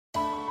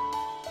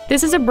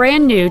This is a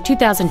brand new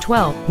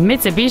 2012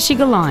 Mitsubishi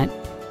Galant.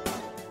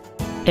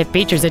 It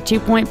features a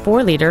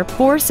 2.4-liter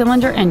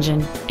four-cylinder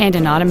engine and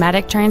an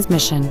automatic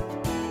transmission.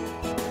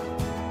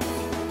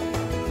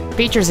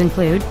 Features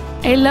include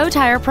a low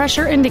tire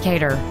pressure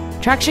indicator,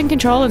 traction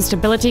control and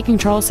stability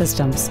control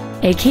systems,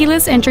 a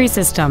keyless entry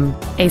system,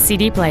 a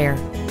CD player,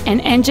 an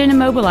engine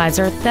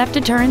immobilizer theft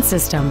deterrent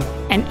system,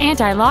 an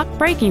anti-lock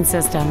braking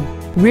system,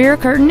 rear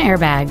curtain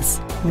airbags,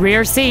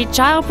 rear seat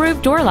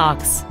child-proof door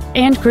locks,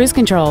 and cruise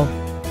control.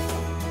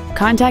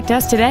 Contact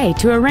us today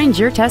to arrange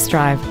your test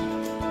drive.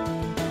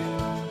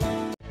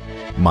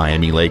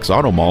 Miami Lakes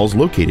Automall is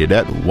located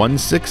at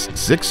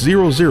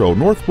 16600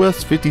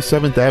 Northwest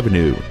 57th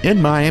Avenue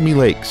in Miami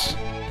Lakes.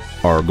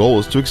 Our goal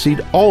is to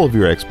exceed all of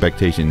your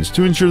expectations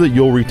to ensure that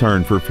you'll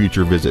return for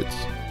future visits.